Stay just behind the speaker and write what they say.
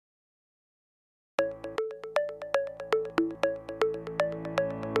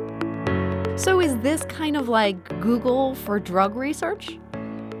So is this kind of like Google for drug research?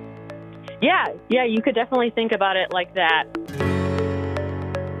 Yeah, you could definitely think about it like that.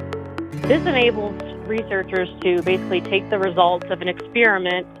 This enables researchers to basically take the results of an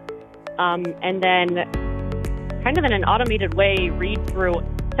experiment and then kind of in an automated way read through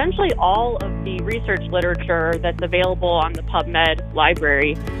essentially all of the research literature that's available on the PubMed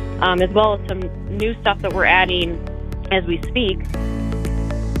library, as well as some new stuff that we're adding as we speak.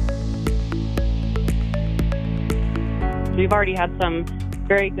 We've already had some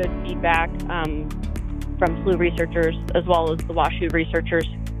very good feedback from SLU researchers as well as the WashU researchers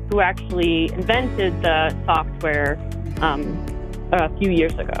who actually invented the software a few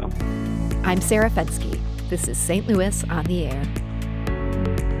years ago. I'm Sarah Fenske. This is St. Louis on the Air.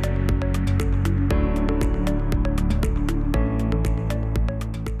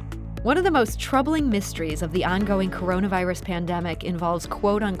 One of the most troubling mysteries of the ongoing coronavirus pandemic involves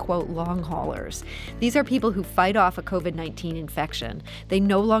quote-unquote long haulers. These are people who fight off a COVID-19 infection. They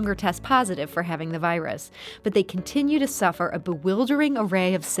no longer test positive for having the virus, but they continue to suffer a bewildering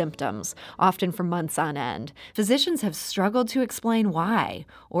array of symptoms, often for months on end. Physicians have struggled to explain why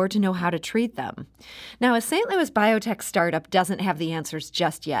or to know how to treat them. Now, a St. Louis biotech startup doesn't have the answers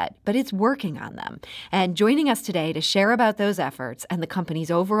just yet, but it's working on them. And joining us today to share about those efforts and the company's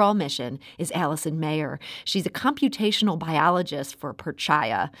overall mission is Allison Mayer. She's a computational biologist for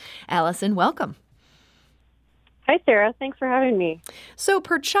Perchaya. Allison, welcome. Hi, Sarah. Thanks for having me. So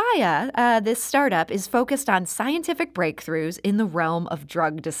Perchaya, this startup, is focused on scientific breakthroughs in the realm of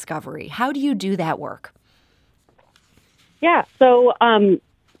drug discovery. How do you do that work? Yeah, so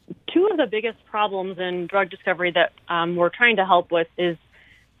two of the biggest problems in drug discovery that we're trying to help with is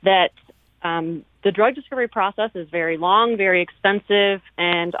that the drug discovery process is very long, very expensive,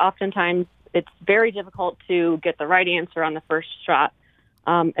 and oftentimes it's very difficult to get the right answer on the first shot.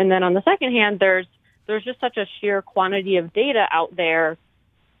 And then on the second hand, there's just such a sheer quantity of data out there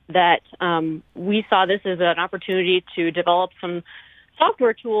that we saw this as an opportunity to develop some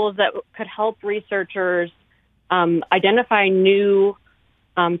software tools that could help researchers identify new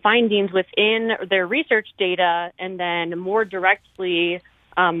findings within their research data and then more directly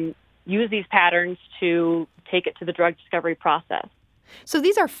use these patterns to take it to the drug discovery process. So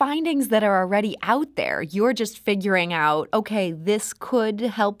these are findings that are already out there. You're just figuring out, okay, this could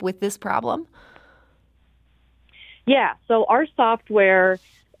help with this problem? Yeah, so our software,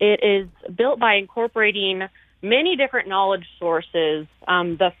 it is built by incorporating many different knowledge sources,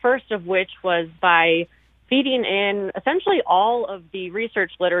 the first of which was by feeding in essentially all of the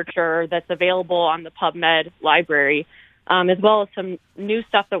research literature that's available on the PubMed library, as well as some new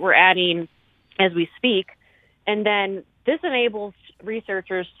stuff that we're adding as we speak. And then this enables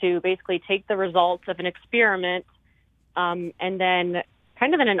researchers to basically take the results of an experiment and then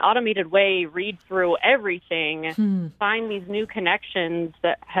kind of in an automated way read through everything, find these new connections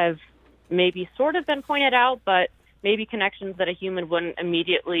that have maybe sort of been pointed out, but maybe connections that a human wouldn't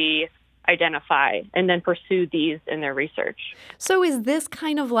immediately identify, and then pursue these in their research. So is this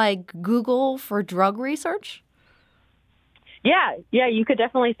kind of like Google for drug research? Yeah, you could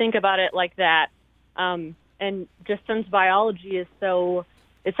definitely think about it like that. And just since biology is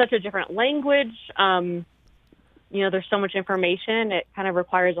it's such a different language, there's so much information, it kind of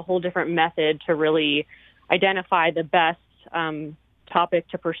requires a whole different method to really identify the best topic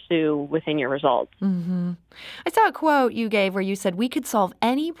to pursue within your results. Mm-hmm. I saw a quote you gave where you said, we could solve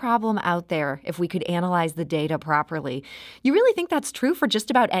any problem out there if we could analyze the data properly. You really think that's true for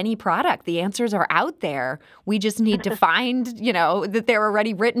just about any product? The answers are out there. We just need to find, that they're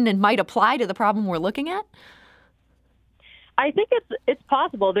already written and might apply to the problem we're looking at? I think it's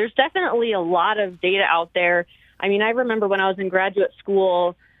possible. There's definitely a lot of data out there. I mean, I remember when I was in graduate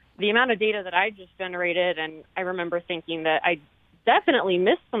school, the amount of data that I just generated, and I remember thinking that I definitely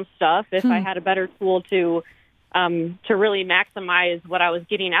missed some stuff if I had a better tool to really maximize what I was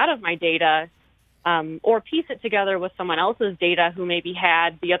getting out of my data, or piece it together with someone else's data who maybe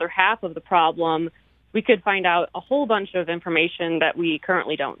had the other half of the problem. We could find out a whole bunch of information that we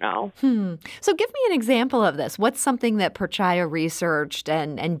currently don't know. So give me an example of this. What's something that Perchaya researched,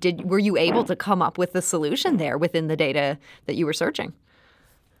 and were you able to come up with the solution there within the data that you were searching?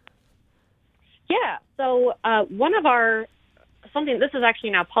 Yeah, so this is actually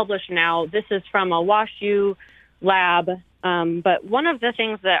now published now. This is from a WashU lab. But one of the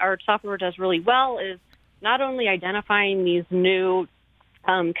things that our software does really well is not only identifying these new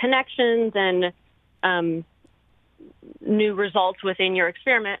connections and new results within your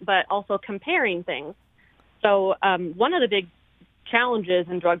experiment, but also comparing things. So one of the big challenges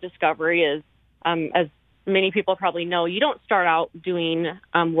in drug discovery is, as many people probably know, you don't start out doing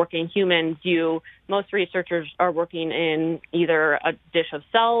work in humans. Most researchers are working in either a dish of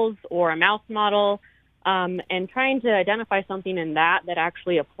cells or a mouse model, and trying to identify something in that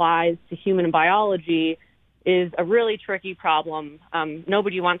actually applies to human biology is a really tricky problem.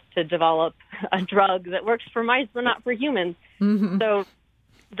 Nobody wants to develop a drug that works for mice but not for humans. Mm-hmm. So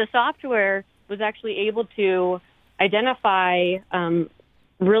the software was actually able to identify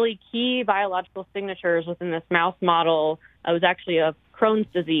really key biological signatures within this mouse model. It was actually of Crohn's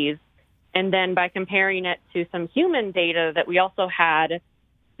disease. And then by comparing it to some human data that we also had,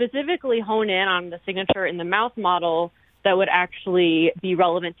 specifically hone in on the signature in the mouse model that would actually be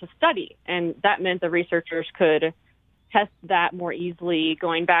relevant to study. And that meant the researchers could test that more easily,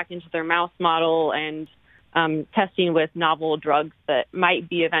 going back into their mouse model and testing with novel drugs that might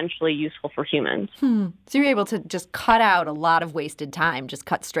be eventually useful for humans. So you're able to just cut out a lot of wasted time, just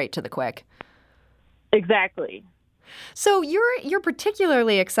cut straight to the quick. Exactly. So you're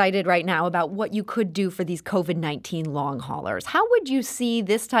particularly excited right now about what you could do for these COVID-19 long haulers. How would you see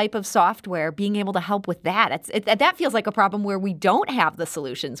this type of software being able to help with that? That feels like a problem where we don't have the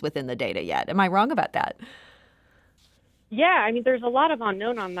solutions within the data yet. Am I wrong about that? Yeah, I mean, there's a lot of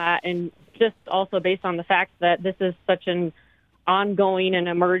unknown on that, and just also based on the fact that this is such an ongoing and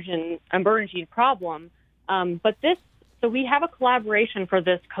emerging problem. So we have a collaboration for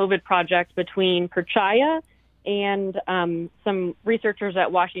this COVID project between Perchaya and some researchers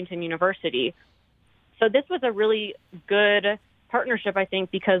at Washington University. So this was a really good partnership, I think,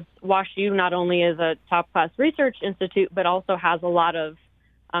 because WashU not only is a top-class research institute, but also has a lot of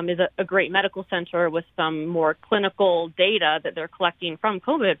is a great medical center with some more clinical data that they're collecting from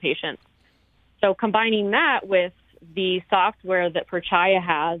COVID patients. So combining that with the software that Perchaya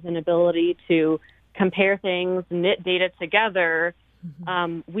has, an ability to compare things, knit data together,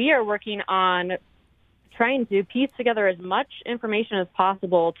 we are working on trying to piece together as much information as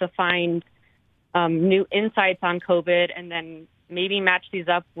possible to find new insights on COVID, and then maybe match these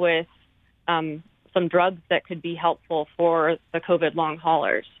up with some drugs that could be helpful for the COVID long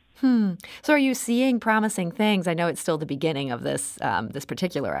haulers. So are you seeing promising things? I know it's still the beginning of this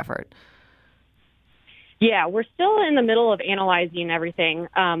particular effort. Yeah, we're still in the middle of analyzing everything,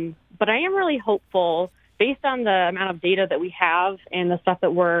 but I am really hopeful based on the amount of data that we have and the stuff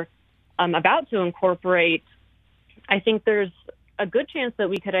that we're about to incorporate. I think there's a good chance that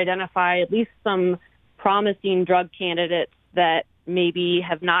we could identify at least some promising drug candidates that maybe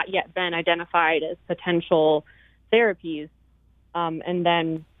have not yet been identified as potential therapies, and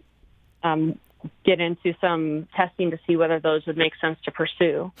then get into some testing to see whether those would make sense to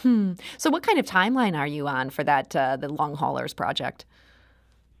pursue. So what kind of timeline are you on for that, the Long Haulers project?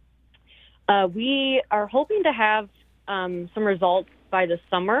 We are hoping to have some results by the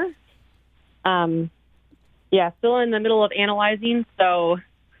summer. Still in the middle of analyzing, so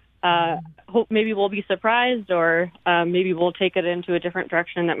hope maybe we'll be surprised, or maybe we'll take it into a different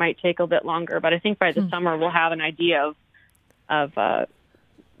direction that might take a bit longer. But I think by the summer we'll have an idea of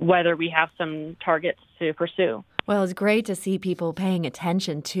whether we have some targets to pursue. Well, it's great to see people paying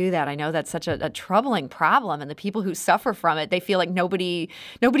attention to that. I know that's such a troubling problem, and the people who suffer from it, they feel like nobody's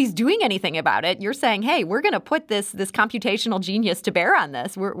doing anything about it. You're saying, hey, we're going to put this computational genius to bear on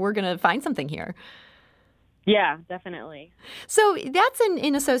this. We're going to find something here. Yeah, definitely. So that's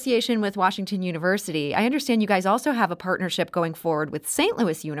in association with Washington University. I understand you guys also have a partnership going forward with St.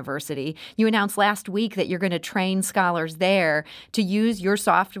 Louis University. You announced last week that you're going to train scholars there to use your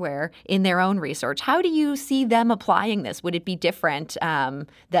software in their own research. How do you see them applying this? Would it be different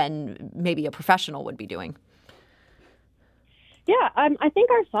than maybe a professional would be doing? Yeah, I think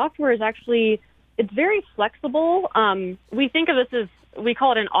our software is it's very flexible. We think of this as, we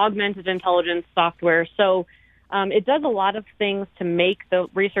call it an augmented intelligence software. So it does a lot of things to make the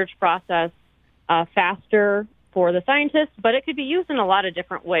research process faster for the scientists, but it could be used in a lot of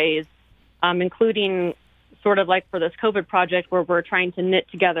different ways, including sort of like for this COVID project where we're trying to knit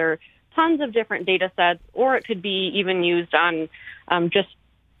together tons of different data sets, or it could be even used on just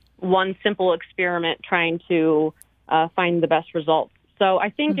one simple experiment trying to find the best results. So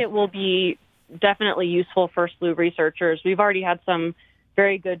I think it will be definitely useful for SLU researchers. We've already had some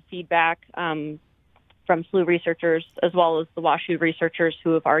very good feedback from SLU researchers, as well as the WashU researchers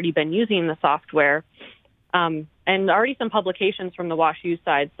who have already been using the software, and already some publications from the WashU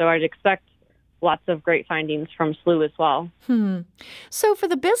side. So I'd expect lots of great findings from SLU as well. So for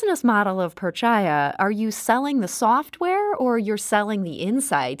the business model of Perchaya, are you selling the software, or you're selling the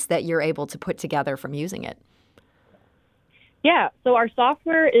insights that you're able to put together from using it? Yeah, so our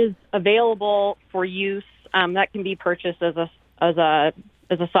software is available for use. That can be purchased as a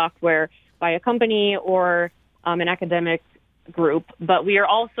a software by a company or an academic group, but we are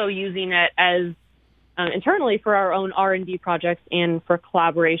also using it as internally for our own R&D projects and for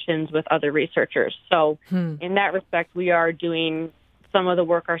collaborations with other researchers. So in that respect, we are doing some of the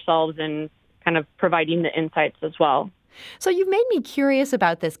work ourselves and kind of providing the insights as well. So you've made me curious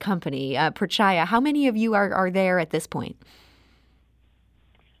about this company, Prachaya. How many of you are there at this point?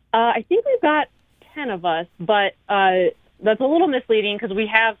 I think we've got 10 of us, but that's a little misleading because we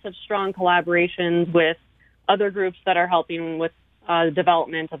have such strong collaborations with other groups that are helping with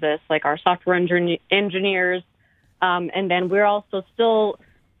development of this, like our software engineers. And then we're also still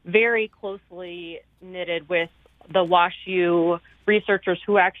very closely knitted with the WashU researchers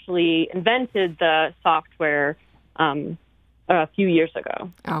who actually invented the software a few years ago.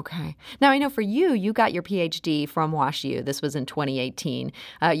 Okay. Now, I know for you got your PhD from WashU. This was in 2018.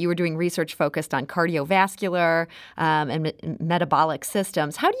 You were doing research focused on cardiovascular and metabolic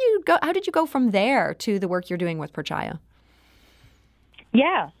systems. How did you go from there to the work you're doing with Prachaya?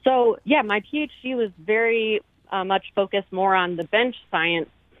 My PhD was very much focused more on the bench science,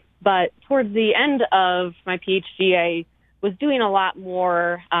 but towards the end of my PhD, I was doing a lot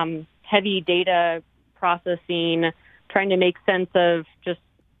more heavy data processing, trying to make sense of just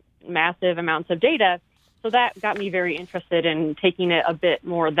massive amounts of data. So that got me very interested in taking it a bit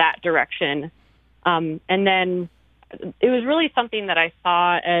more that direction. And then it was really something that I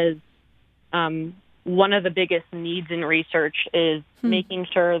saw as one of the biggest needs in research is making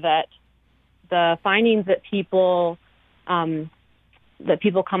sure that the findings that people come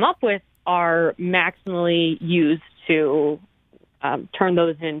up with are maximally used to turn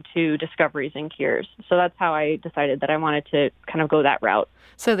those into discoveries and cures. So that's how I decided that I wanted to kind of go that route.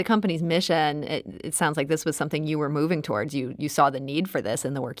 So the company's mission, it sounds like this was something you were moving towards. You saw the need for this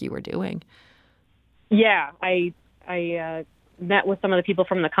in the work you were doing. Yeah, I met with some of the people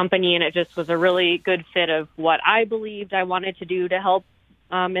from the company, and it just was a really good fit of what I believed I wanted to do to help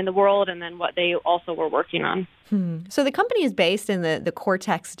in the world, and then what they also were working on. So the company is based in the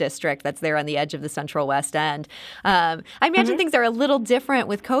Cortex district that's there on the edge of the Central West End. I imagine things are a little different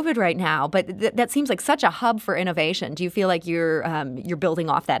with COVID right now, but that seems like such a hub for innovation. Do you feel like you're building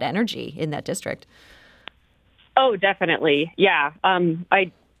off that energy in that district? Oh, definitely. Yeah.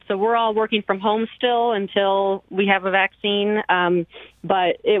 So we're all working from home still until we have a vaccine.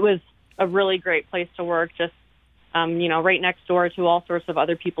 But it was a really great place to work, just, right next door to all sorts of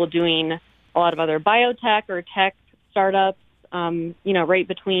other people doing a lot of other biotech or tech startups, right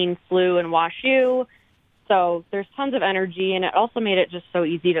between SLU and WashU. So there's tons of energy, and it also made it just so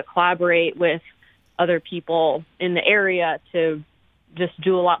easy to collaborate with other people in the area to just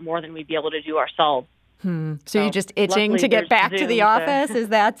do a lot more than we'd be able to do ourselves. So you're just itching to get back to the office? Is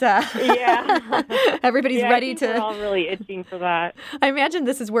that... Yeah. Everybody's ready to... We're all really itching for that. I imagine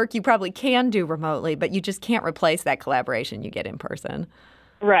this is work you probably can do remotely, but you just can't replace that collaboration you get in person.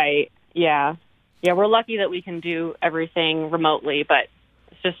 Right. Yeah. Yeah, we're lucky that we can do everything remotely, but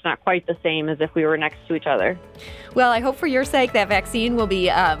it's just not quite the same as if we were next to each other. Well, I hope for your sake that vaccine will be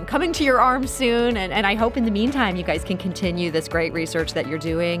coming to your arms soon, and I hope in the meantime you guys can continue this great research that you're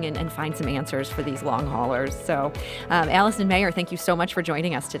doing and find some answers for these long haulers. So, Allison Mayer, thank you so much for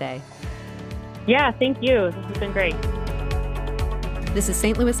joining us today. Yeah, thank you. This has been great. This is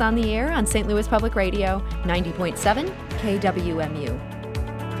St. Louis on the Air on St. Louis Public Radio, 90.7 KWMU.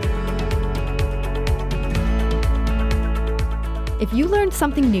 If you learned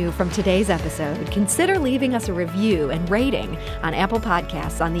something new from today's episode, consider leaving us a review and rating on Apple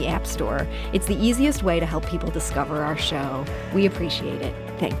Podcasts on the App Store. It's the easiest way to help people discover our show. We appreciate it.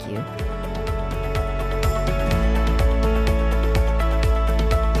 Thank you.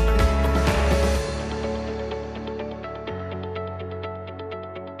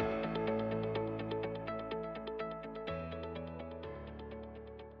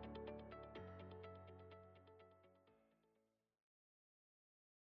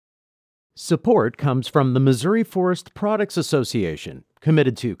 Support comes from the Missouri Forest Products Association,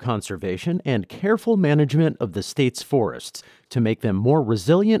 committed to conservation and careful management of the state's forests to make them more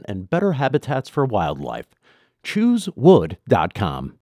resilient and better habitats for wildlife. ChooseWood.com.